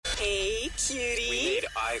cutie. We made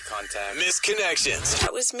eye contact. Misconnections.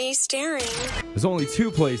 That was me staring. There's only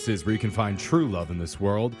two places where you can find true love in this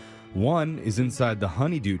world. One is inside the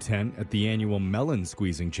honeydew tent at the annual melon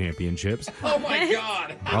squeezing championships. Oh my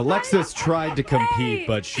God. Alexis tried to compete,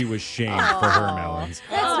 but she was shamed for her melons.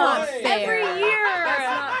 That's not fair. Every year. That's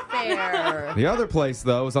not fair. The other place,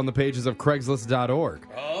 though, is on the pages of Craigslist.org.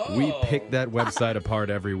 Oh. We pick that website apart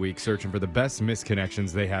every week, searching for the best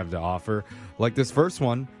misconnections they have to offer. Like this first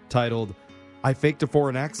one, titled, I faked a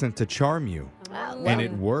foreign accent to charm you. And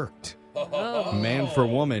it worked. Man for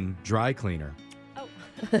woman, dry cleaner.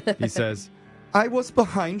 He says, I was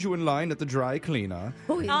behind you in line at the dry cleaner.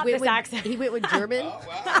 Oh, he Not went this with- accent. He went with German.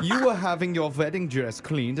 You were having your wedding dress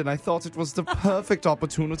cleaned, and I thought it was the perfect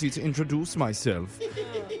opportunity to introduce myself.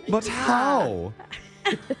 But how?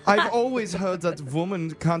 I've always heard that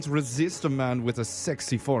woman can't resist a man with a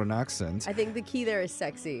sexy foreign accent. I think the key there is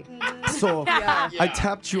sexy. So I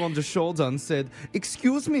tapped you on the shoulder and said,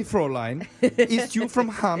 Excuse me, Fräulein, is you from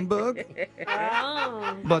Hamburg?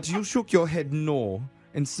 But you shook your head no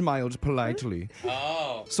and smiled politely.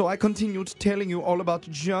 Oh. So I continued telling you all about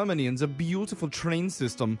Germany and the beautiful train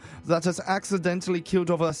system that has accidentally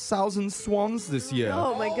killed over 1,000 swans this year.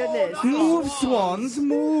 Oh my goodness. Move, swans,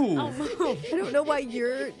 move. I don't know why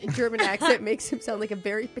your German accent makes him sound like a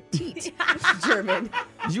very petite German.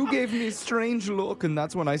 You gave me a strange look, and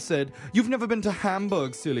that's when I said, You've never been to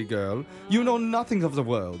Hamburg, silly girl. You know nothing of the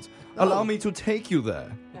world. Allow me to take you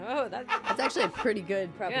there. Oh, that's That's actually a pretty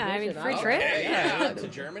good proposition. I mean, free like trip. it. Yeah, to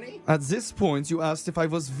Germany? At this point, you asked if I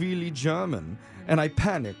was really German, and I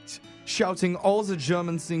panicked, shouting all the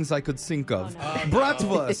German things I could think of.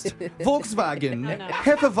 Bratwurst, Volkswagen,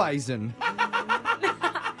 Hefeweizen.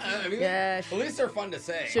 I mean, Yeah, at least they're fun to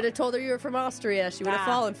say. should have told her you were from Austria. She would have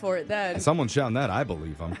Ah. fallen for it then. Someone shouting that, I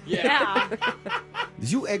believe him. Yeah.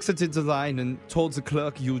 You exited the line and told the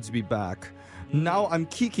clerk you'd be back. Now I'm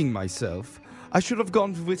kicking myself. I should have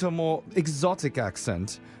gone with a more exotic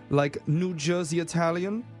accent, like New Jersey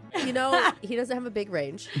Italian. You know, he doesn't have a big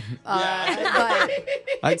range. But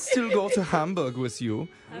I'd still go to Hamburg with you,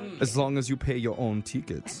 as long as you pay your own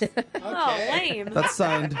tickets. Oh, lame. That's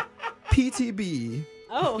signed PTB,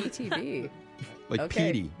 Oh. PTV. like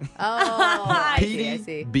Okay. Petey. Oh, I see, I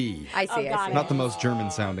see. PTB. I see, Oh, I see. Not the most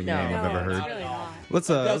German sounding No. name I've ever it's heard. really not. Let's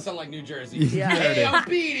It does sound like New Jersey. Yeah. Hey, I'm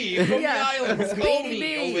Petey from Yeah. the islands. Call Petey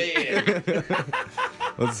me B. over here.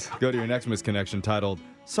 let's go to your next misconnection titled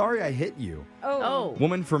Sorry I Hit You. Oh.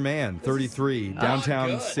 Woman for man, 33, downtown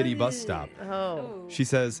good. city bus stop. Oh. She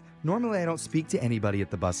says, Normally I don't speak to anybody at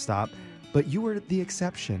the bus stop, but you were the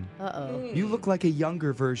exception. Uh-oh. You look like a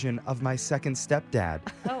younger version of my second stepdad,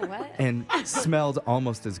 Oh, what? and smelled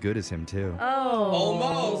almost as good as him, too.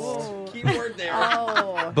 Almost. Keyword there.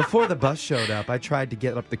 Oh. Before the bus showed up, I tried to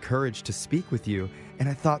get up the courage to speak with you, and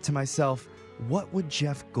I thought to myself, what would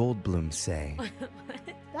Jeff Goldblum say?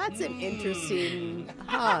 That's an interesting,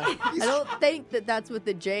 I don't think that that's what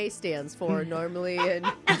the J stands for normally. And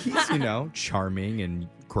He's, charming and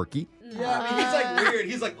quirky. Yeah, I mean, he's like weird.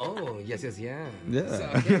 He's like, oh, yes. Yeah. So,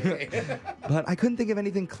 okay. But I couldn't think of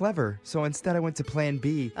anything clever, so instead I went to plan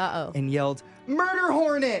B Uh-oh. and yelled, Murder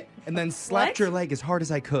Hornet! And then slapped What? your leg as hard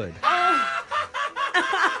as I could.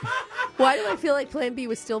 why do I feel like Plan B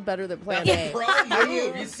was still better than Plan That's a A? pro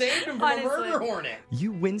move. You saved him from Honestly. a murder hornet.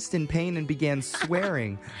 You winced in pain and began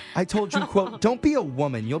swearing. I told you, quote, don't be a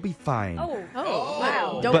woman, you'll be fine. Oh. Oh,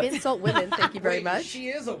 wow. Oh. Don't But- insult women. Thank you very Wait, much. She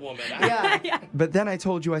is a woman. Yeah. But then I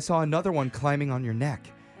told you I saw another one climbing on your neck.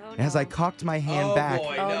 Oh, As I no. cocked my hand Oh, back,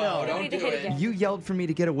 boy, Oh, no. no. Don't Need to do hit it. again. you yelled for me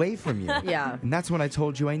to get away from you. Yeah. And that's when I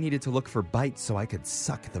told you I needed to look for bites so I could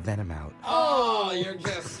suck the venom out. Oh, you're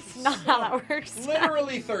just Not how that works.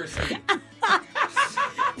 literally thirsty.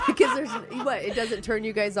 Because there's, what, it doesn't turn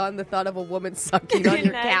you guys on the thought of a woman sucking on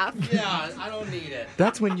your Neck. calf? Yeah, I don't need it.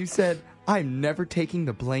 That's when you said, I'm never taking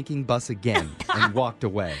the blanking bus again, and walked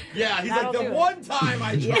away. Yeah, he's That'll like, do the it. one time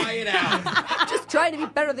I try it out. Just trying to be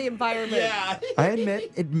better the environment. Yeah. I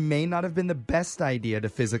admit it may not have been the best idea to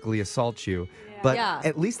physically assault you, but Yeah.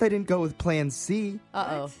 at least I didn't go with Plan C.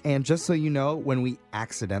 Uh-oh. And just so you know, when we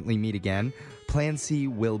accidentally meet again, Plan C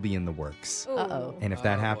will be in the works. Uh-oh. And if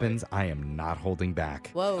that Oh, boy. happens, I am not holding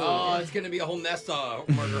back. Whoa. Oh, it's going to be a whole nest of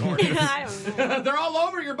murder hornets. I don't know. They're all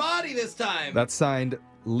over your body this time. That's signed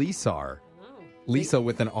Lisar. Lisa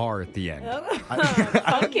with an R at the end.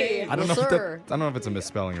 Funky. I don't know. Sir. I don't know if it's a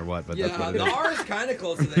misspelling or what, but that's Yeah, what it the is. R is kind of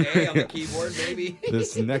close to the A on the keyboard, maybe.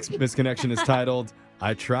 This next misconnection is titled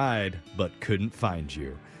I Tried But Couldn't Find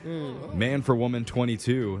You. Man for Woman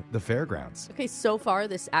 22, The Fairgrounds. Okay, so far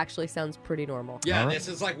this actually sounds pretty normal. Yeah, All right. this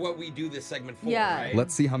is like what we do this segment for, Yeah. right?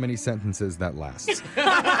 Let's see how many sentences that lasts.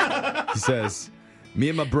 He says, Me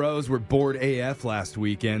and my bros were bored AF last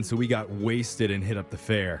weekend, so we got wasted and hit up the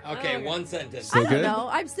fair. Okay, one sentence. So I don't good? know.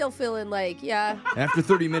 I'm still feeling like, yeah. After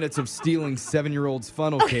 30 minutes of stealing 7-year-olds'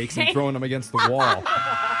 funnel cakes and throwing them against the wall,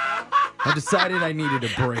 I decided I needed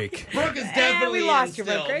a break. Brooke is definitely we lost in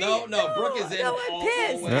you, still. Brooke. No, Brooke is in No, all I'm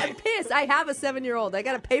pissed. the way. I'm pissed. I have a 7-year-old. I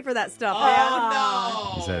got to pay for that stuff, man.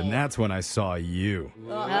 Oh, no. And that's when I saw you.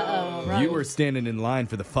 Uh-oh. You were standing in line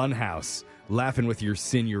for the fun house, laughing with your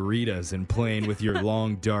senoritas and playing with your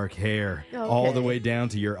long dark hair, all the way down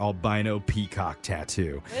to your albino peacock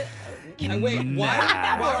tattoo. And wait,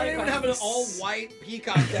 why don't you even have an all-white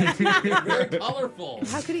peacock tattoo? It's very colorful.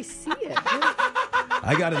 How could he see it?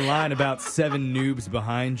 I got in line about 7 noobs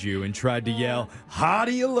behind you and tried to yell,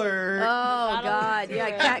 "Hottie alert!" Oh, God.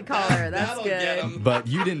 Yeah, cat collar. That's That'll get good. him. But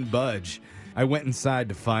you didn't budge. I went inside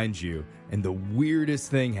to find you, and the weirdest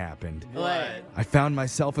thing happened. What? I found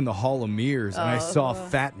myself in the Hall of Mirrors, and I saw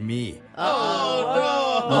fat me.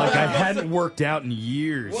 Oh, no. Like I hadn't worked out in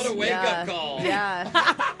years. What a wake-up call. Yeah.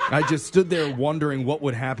 I just stood there wondering what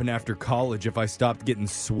would happen after college if I stopped getting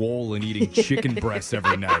swole and eating chicken breasts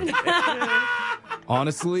every night.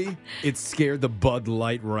 Honestly, it scared the Bud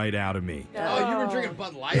Light right out of me. Oh, you were drinking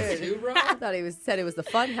Bud Light too, bro? I thought he said it was the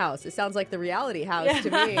fun house. It sounds like the reality house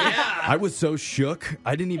to me. Yeah. I was so shook,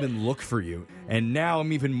 I didn't even look for you. And now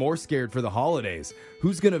I'm even more scared for the holidays.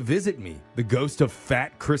 Who's going to visit me? The ghost of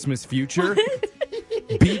Fat Christmas Future?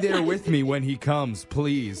 Be there with me when he comes,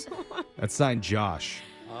 please. That's signed Josh.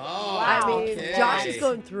 Oh, I mean, okay. Josh is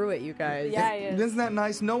going through it, you guys. Yeah, he is. Isn't that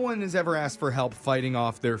nice? No one has ever asked for help fighting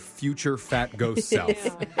off their future fat ghost self.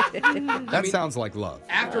 That sounds like love.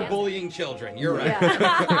 After bullying children, you're right.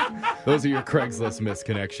 Yeah. Those are your Craigslist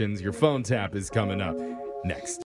misconnections. Your phone tap is coming up next.